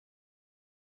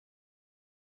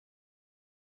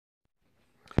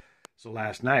So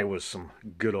last night was some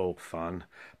good old fun.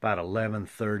 About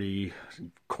 11:30,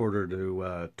 quarter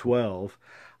to 12,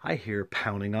 I hear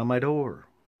pounding on my door.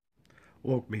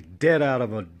 Woke me dead out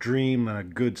of a dream and a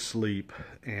good sleep.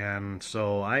 And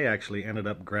so I actually ended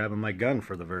up grabbing my gun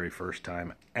for the very first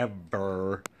time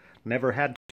ever. Never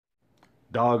had.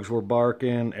 Dogs were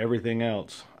barking, everything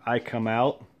else. I come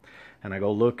out and I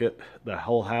go look at the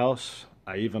whole house.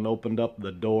 I even opened up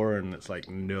the door and it's like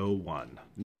no one.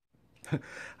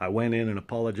 I went in and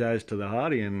apologized to the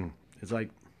hottie, and it's like,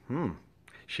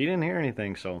 she didn't hear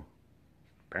anything, so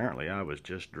apparently I was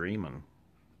just dreaming.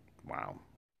 Wow.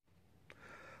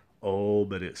 Oh,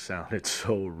 but it sounded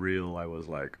so real. I was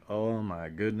like, oh my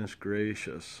goodness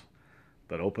gracious.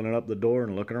 But opening up the door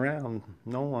and looking around,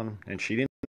 no one, and she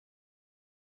didn't.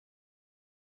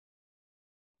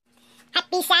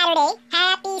 Happy Saturday,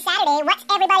 happy Saturday. What's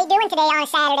everybody doing today on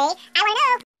Saturday? I want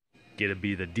to know. Gotta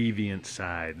be the deviant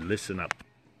side. Listen up.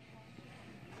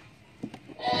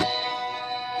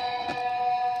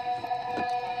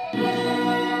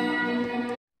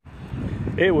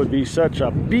 It would be such a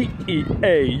beautiful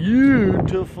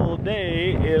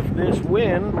day if this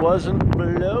wind wasn't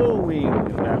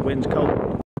blowing. That wind's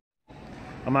cold.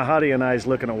 My hottie and I's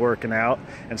looking at working out,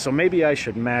 and so maybe I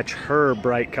should match her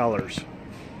bright colors.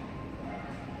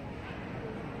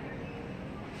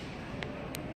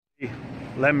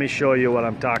 Let me show you what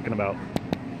I'm talking about.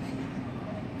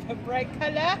 A bright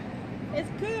color? It's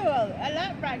cool. I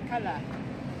like bright color.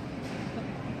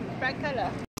 Bright color.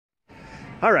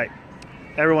 All right,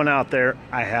 everyone out there,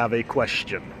 I have a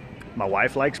question. My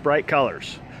wife likes bright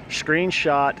colors.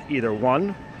 Screenshot either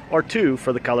 1 or 2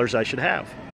 for the colors I should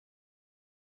have.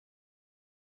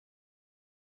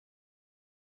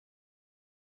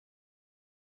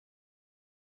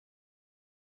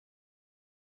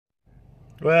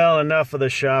 Well, enough of the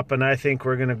shopping. I think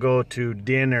we're gonna go to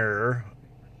dinner.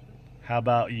 How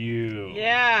about you?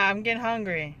 Yeah, I'm getting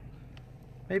hungry.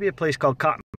 Maybe a place called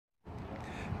Cotton.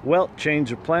 Well,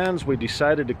 change of plans. We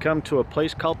decided to come to a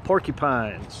place called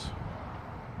Porcupines.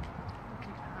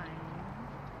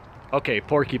 Okay,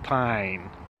 Porcupine.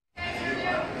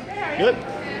 Good.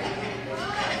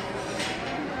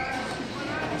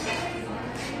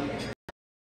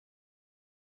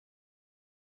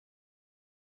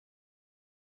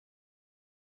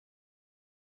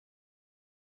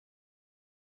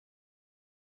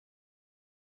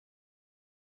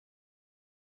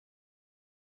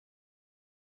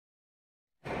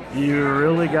 You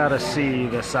really gotta see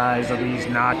the size of these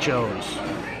nachos.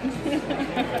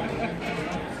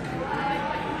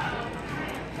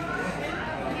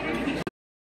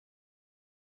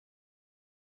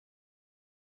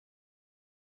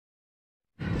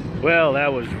 Well,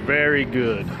 that was very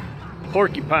good.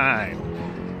 Porcupine,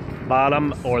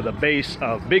 bottom or the base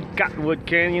of Big Cottonwood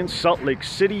Canyon, Salt Lake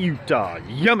City, Utah.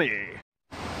 Yummy!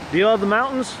 Do you love the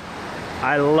mountains?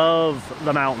 I love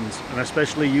the mountains, and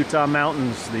especially Utah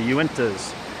mountains, the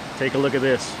Uintas. Take a look at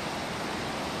this.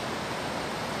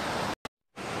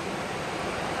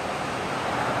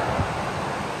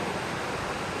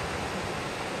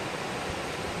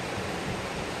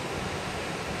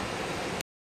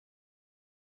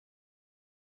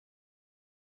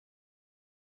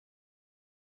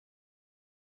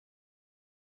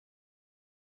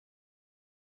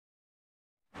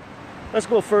 Let's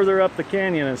go further up the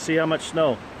canyon and see how much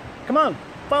snow. Come on,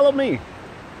 follow me.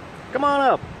 Come on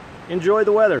up. Enjoy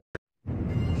the weather.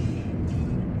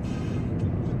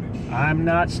 I'm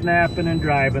not snapping and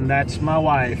driving. That's my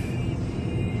wife.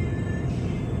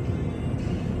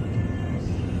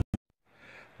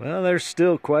 Well, there's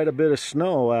still quite a bit of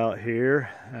snow out here.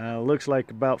 Looks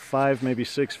like about 5, maybe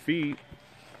 6 feet.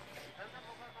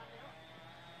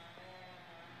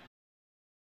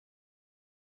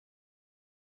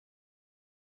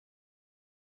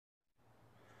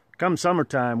 Come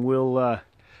summertime, we'll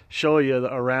show you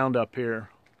around up here.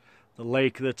 The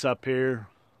lake that's up here,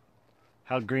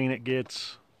 how green it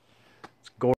gets. It's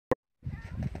gorgeous.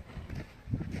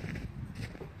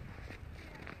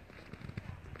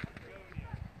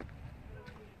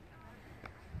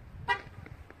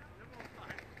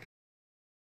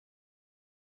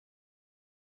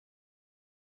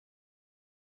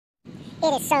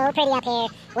 It is so pretty up here.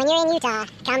 When you're in Utah,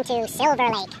 come to Silver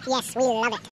Lake. Yes, we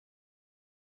love it.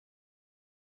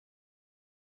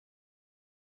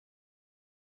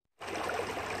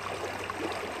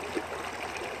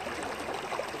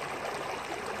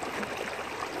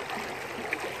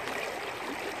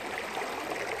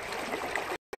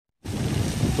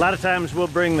 A lot of times we'll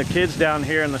bring the kids down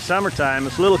here in the summertime.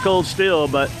 It's a little cold still,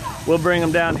 but we'll bring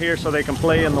them down here so they can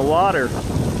play in the water.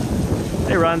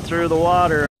 They run through the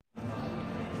water.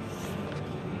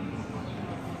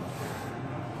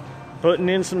 Putting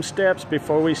in some steps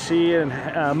before we see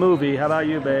a movie. How about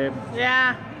you, babe?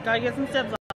 Yeah, gotta get some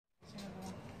steps on.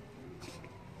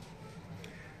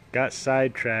 Got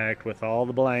sidetracked with all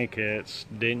the blankets.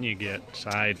 Didn't you get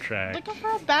sidetracked? Looking for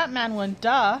a Batman one,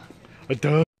 duh.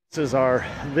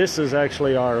 This is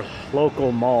actually our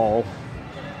local mall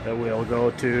that we'll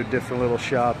go to, different little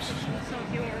shops.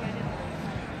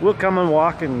 We'll come and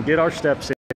walk and get our steps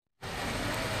in.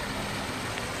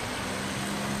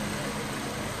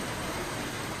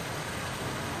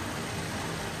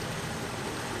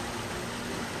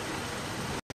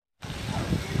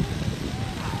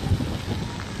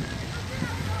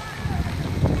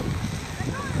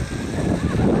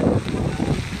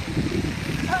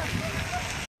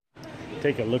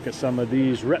 Take a look at some of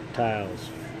these reptiles.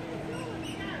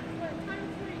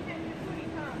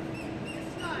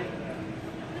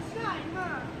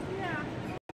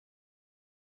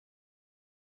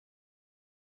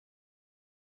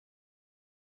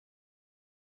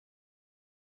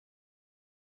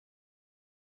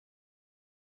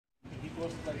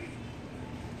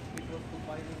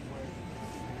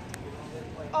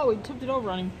 Oh, he tipped it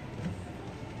over on him.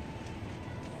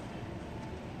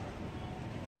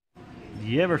 Do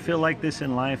you ever feel like this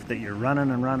in life, that you're running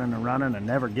and running and running and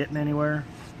never getting anywhere?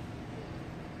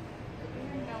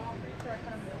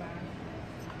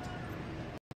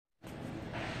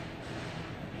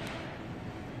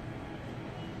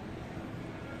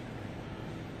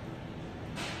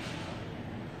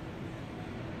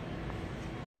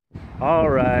 All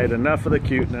right, enough of the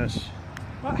cuteness.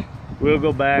 What? We'll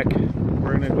go back.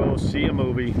 We're gonna go see a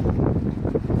movie.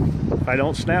 If I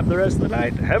don't snap the rest of the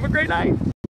night, have a great night.